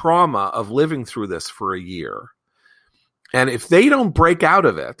the trauma of living through this for a year. And if they don't break out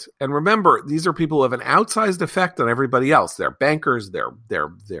of it, and remember, these are people who have an outsized effect on everybody else. They're bankers, they're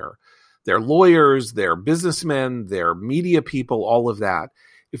lawyers, they're businessmen, they're media people, all of that.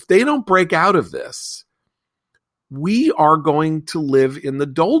 If they don't break out of this, we are going to live in the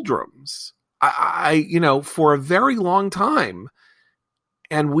doldrums, for a very long time.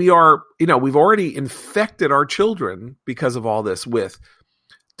 And we are, we've already infected our children because of all this with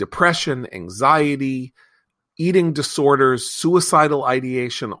depression, anxiety, eating disorders, suicidal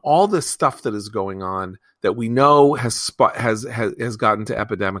ideation, all this stuff that is going on that we know has gotten to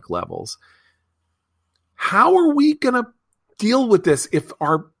epidemic levels. How are we going to deal with this if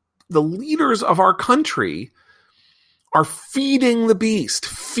the leaders of our country are feeding the beast,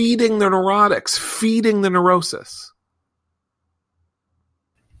 feeding the neurotics, feeding the neurosis?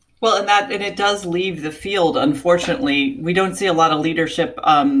 Well, and it does leave the field. Unfortunately, we don't see a lot of leadership,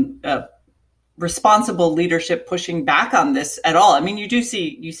 responsible leadership pushing back on this at all. I mean, you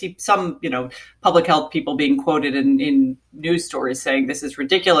see some, public health people being quoted in news stories saying this is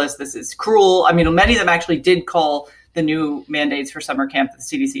ridiculous, this is cruel. I mean, many of them actually did call the new mandates for summer camp that the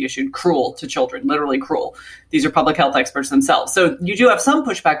CDC issued cruel to children, literally cruel. These are public health experts themselves. So you do have some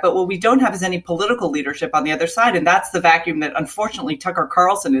pushback, but what we don't have is any political leadership on the other side. And that's the vacuum that unfortunately Tucker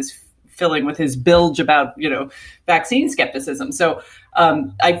Carlson is filling with his bilge about, vaccine skepticism. So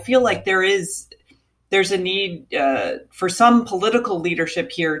I feel like there's a need for some political leadership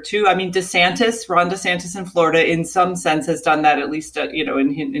here too. I mean, Ron DeSantis in Florida, in some sense, has done that, at least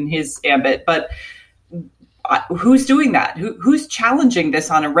in his ambit. But who's doing that? Who's challenging this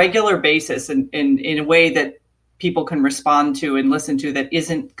on a regular basis and in a way that people can respond to and listen to that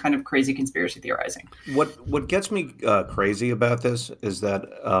isn't kind of crazy conspiracy theorizing? What gets me crazy about this is that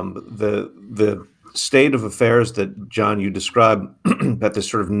the state of affairs that, John, you described, that this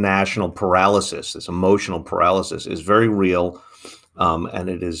sort of national paralysis, this emotional paralysis, is very real, and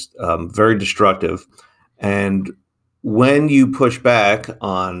it is very destructive. And when you push back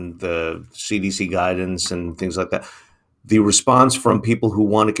on the CDC guidance and things like that, the response from people who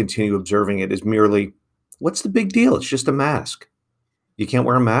want to continue observing it is merely, what's the big deal? It's just a mask. You can't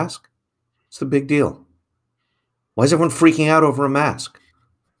wear a mask? What's the big deal? Why is everyone freaking out over a mask?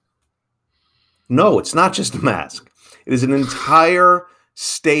 No, it's not just a mask. It is an entire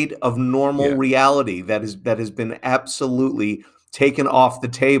state of normal reality that has been absolutely taken off the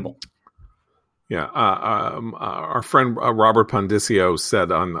table. Yeah, our friend Robert Pondicio said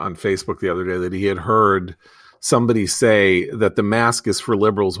on Facebook the other day that he had heard somebody say that the mask is for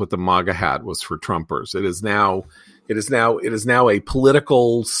liberals, what the MAGA hat was for Trumpers. It is now a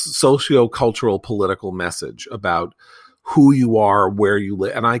political, socio-cultural political message about who you are, where you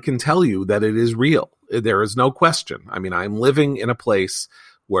live. And I can tell you that it is real. There is no question. I mean, I'm living in a place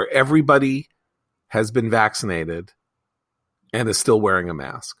where everybody has been vaccinated and is still wearing a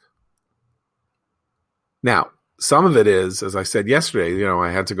mask. Now, some of it is, as I said yesterday,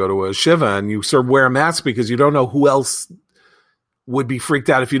 I had to go to a Shiva and you sort of wear a mask because you don't know who else would be freaked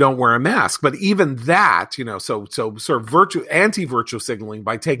out if you don't wear a mask. But even that, so sort of anti-virtue signaling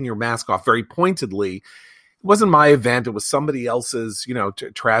by taking your mask off very pointedly, it wasn't my event. It was somebody else's,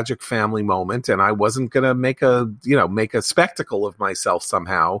 tragic family moment. And I wasn't going to make a spectacle of myself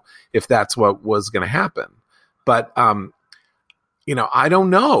somehow if that's what was going to happen. But, I don't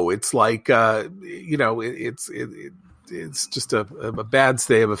know. It's like, it's just a bad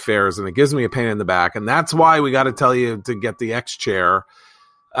state of affairs, and it gives me a pain in the back. And that's why we got to tell you to get the X chair,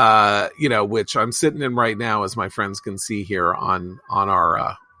 which I'm sitting in right now, as my friends can see here on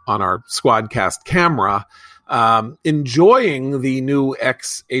our Squadcast camera. enjoying the new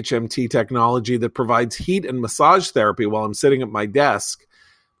XHMT technology that provides heat and massage therapy while I'm sitting at my desk,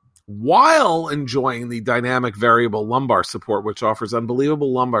 while enjoying the dynamic variable lumbar support, which offers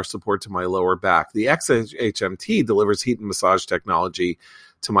unbelievable lumbar support to my lower back. The XHMT delivers heat and massage technology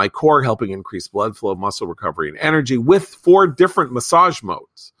to my core, helping increase blood flow, muscle recovery, and energy with 4 different massage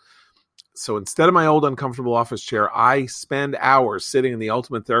modes. So instead of my old uncomfortable office chair, I spend hours sitting in the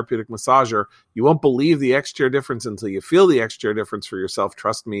ultimate therapeutic massager. You won't believe the X-Chair difference until you feel the X-Chair difference for yourself.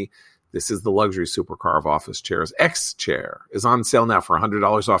 Trust me, this is the luxury supercar of office chairs. X-Chair is on sale now for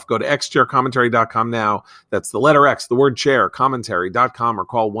 $100 off. Go to xchaircommentary.com now. That's the letter X, the word chair, commentary.com, or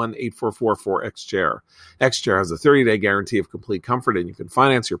call 1-844-4X-Chair. X-Chair has a 30-day guarantee of complete comfort, and you can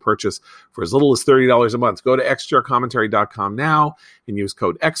finance your purchase for as little as $30 a month. Go to xchaircommentary.com now and use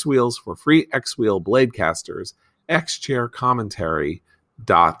code XWheels for free X-Wheel blade casters.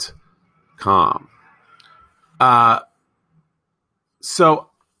 xchaircommentary.com.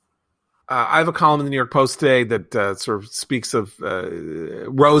 I have a column in the New York Post today that sort of speaks of,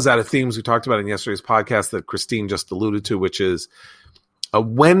 rose out of themes we talked about in yesterday's podcast that Christine just alluded to, which is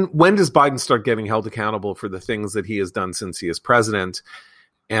when does Biden start getting held accountable for the things that he has done since he is president?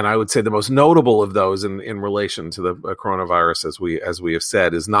 And I would say the most notable of those in relation to the coronavirus, as we have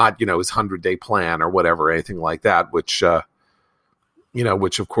said, is not, his 100-day plan or whatever, anything like that, which of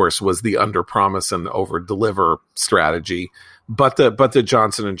course was the under promise and over deliver strategy. But the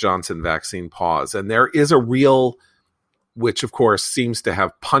Johnson & Johnson vaccine pause. And there is a real, which of course seems to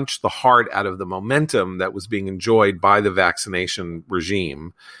have punched the heart out of the momentum that was being enjoyed by the vaccination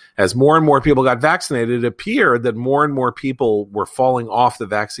regime. As more and more people got vaccinated, it appeared that more and more people were falling off the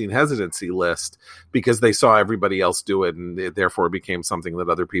vaccine hesitancy list because they saw everybody else do it, and it therefore became something that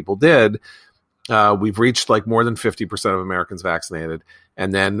other people did. We've reached like more than 50% of Americans vaccinated,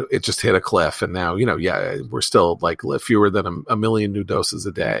 and then it just hit a cliff. And now, we're still like fewer than a million new doses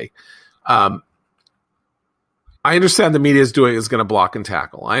a day. I understand the media is going to block and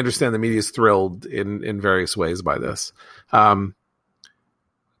tackle. I understand the media is thrilled in various ways by this. But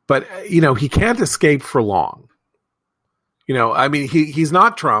he can't escape for long. He's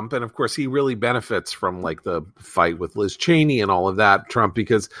not Trump. And of course he really benefits from like the fight with Liz Cheney and all of that, Trump,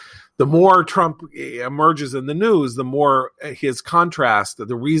 because the more Trump emerges in the news, the more his contrast,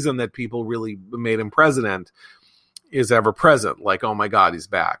 the reason that people really made him president, is ever present. Like, oh my God, he's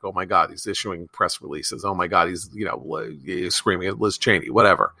back. Oh my God, he's issuing press releases. Oh my God, he's screaming at Liz Cheney,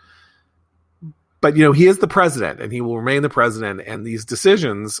 whatever. But, he is the president and he will remain the president. And these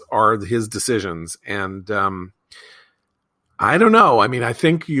decisions are his decisions. And I don't know. I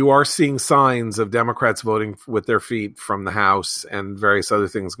think you are seeing signs of Democrats voting with their feet from the House and various other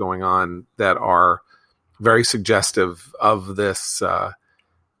things going on that are very suggestive of this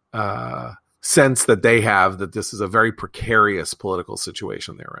sense that they have that this is a very precarious political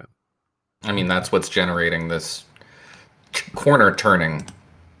situation they're in. That's what's generating this corner turning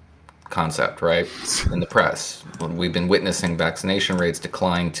concept, right? In the press. We've been witnessing vaccination rates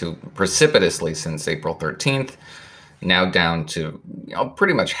decline to precipitously since April 13th. Now down to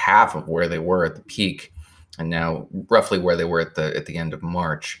pretty much half of where they were at the peak, and now roughly where they were at the end of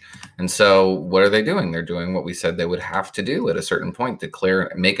March. And so what are they doing? They're doing what we said they would have to do at a certain point: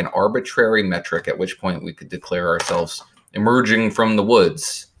 make an arbitrary metric, at which point we could declare ourselves emerging from the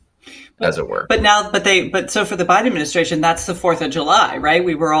woods, as it were. But so for the Biden administration, that's the 4th of July, right?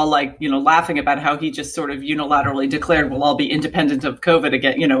 We were all laughing about how he just sort of unilaterally declared we'll all be independent of COVID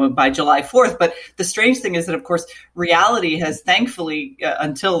again, by July 4th. But the strange thing is that, of course, reality has thankfully,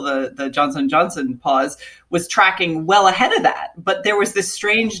 until the Johnson & Johnson pause, was tracking well ahead of that. But there was this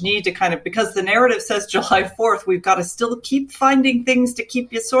strange need to because the narrative says July 4th, we've got to still keep finding things to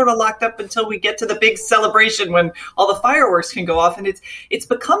keep you sort of locked up until we get to the big celebration when all the fireworks can go off. And it's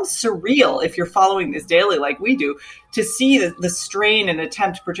become surreal, if you're following this daily like we do, to see the strain and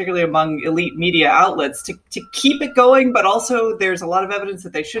attempt, particularly among elite media outlets, to keep it going. But also there's a lot of evidence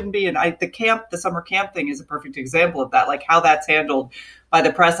that they shouldn't be. And the summer camp thing is a perfect example of that, like how that's handled by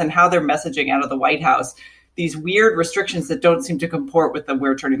the press and how they're messaging out of the White House these weird restrictions that don't seem to comport with the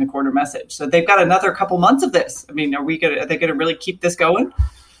 "we're turning the corner" message. So they've got another couple months of this. Are they going to really keep this going?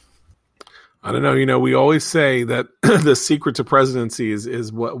 I don't know. We always say that the secret to presidency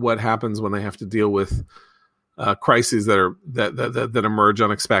is what happens when they have to deal with crises that emerge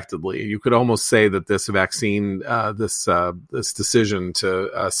unexpectedly. You could almost say that this vaccine, this decision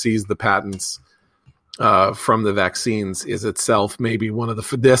to seize the patents from the vaccines is itself maybe one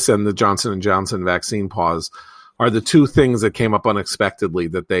of this and the Johnson & Johnson vaccine pause are the two things that came up unexpectedly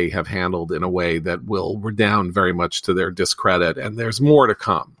that they have handled in a way that will redound very much to their discredit. And there's more to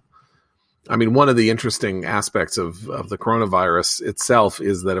come. I mean, one of the interesting aspects of the coronavirus itself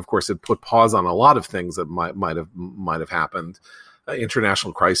is that, of course, it put pause on a lot of things that might have happened,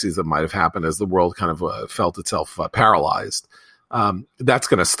 international crises that might have happened as the world kind of felt itself paralyzed. That's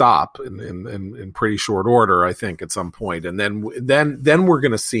going to stop in pretty short order, I think, at some point, and then we're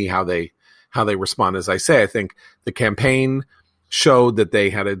going to see how they respond. As I say, I think the campaign showed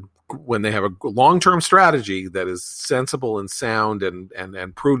that when they have a long-term strategy that is sensible and sound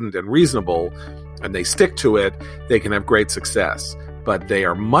and prudent and reasonable, and they stick to it, they can have great success. But they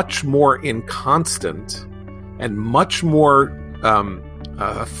are much more inconstant and much more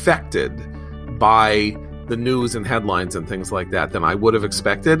affected by the news and headlines and things like that than I would have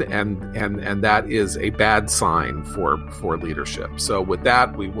expected, and that is a bad sign for leadership. So with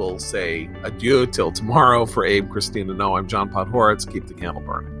that, we will say adieu till tomorrow. For Abe, Christina, no, I'm John Podhoretz. Keep the candle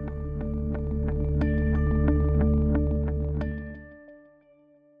burning.